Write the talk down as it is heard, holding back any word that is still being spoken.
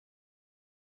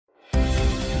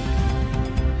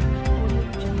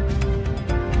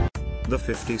The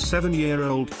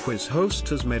 57-year-old quiz host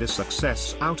has made a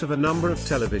success out of a number of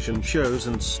television shows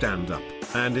and stand-up,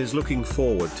 and is looking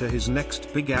forward to his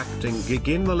next big acting gig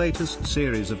in the latest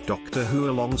series of Doctor Who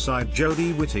alongside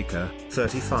Jodie Whit,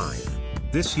 35.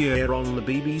 This year on the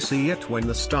BBC When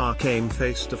the star came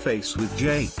face to face with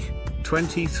Jake,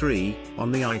 23,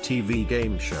 on the ITV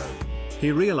game show.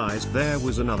 He realized there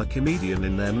was another comedian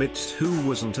in their midst who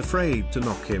wasn't afraid to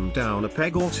knock him down a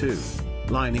peg or two.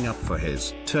 Lining up for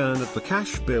his turn at the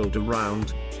cash builder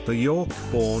round, the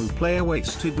York-born player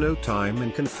wasted no time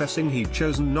in confessing he'd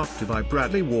chosen not to buy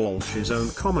Bradley Walsh's own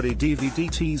comedy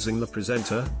DVD. Teasing the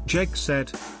presenter, Jake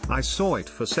said, "I saw it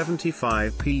for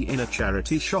 75p in a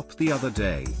charity shop the other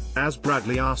day." As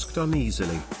Bradley asked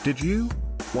uneasily, "Did you?"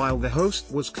 While the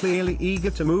host was clearly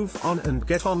eager to move on and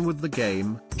get on with the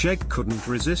game, Jake couldn't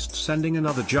resist sending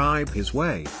another jibe his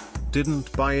way.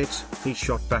 "Didn't buy it," he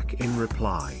shot back in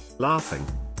reply. Laughing,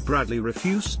 Bradley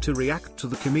refused to react to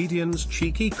the comedian's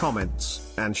cheeky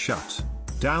comments, and shut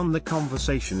down the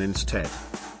conversation instead.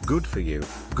 "Good for you,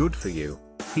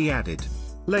 he added.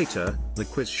 Later, the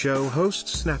quiz show host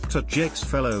snapped at Jake's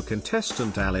fellow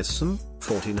contestant Alison,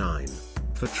 49,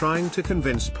 for trying to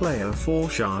convince player 4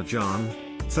 Shah Jahan,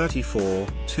 34,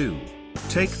 to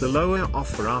take the lower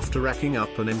offer after racking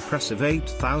up an impressive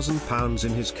 £8,000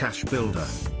 in his cash builder.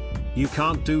 "You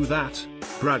can't do that,"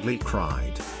 Bradley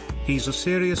cried. "He's a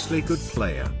seriously good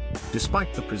player."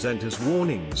 Despite the presenter's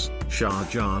warnings, Shah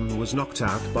Jahan was knocked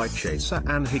out by Chaser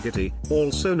Ann Higgity,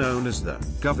 also known as the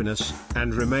Governess,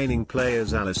 and remaining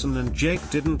players Alison and Jake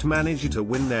didn't manage to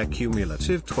win their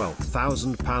cumulative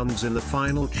 £12,000 in the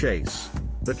final chase.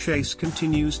 The chase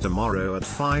continues tomorrow at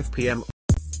 5 p.m.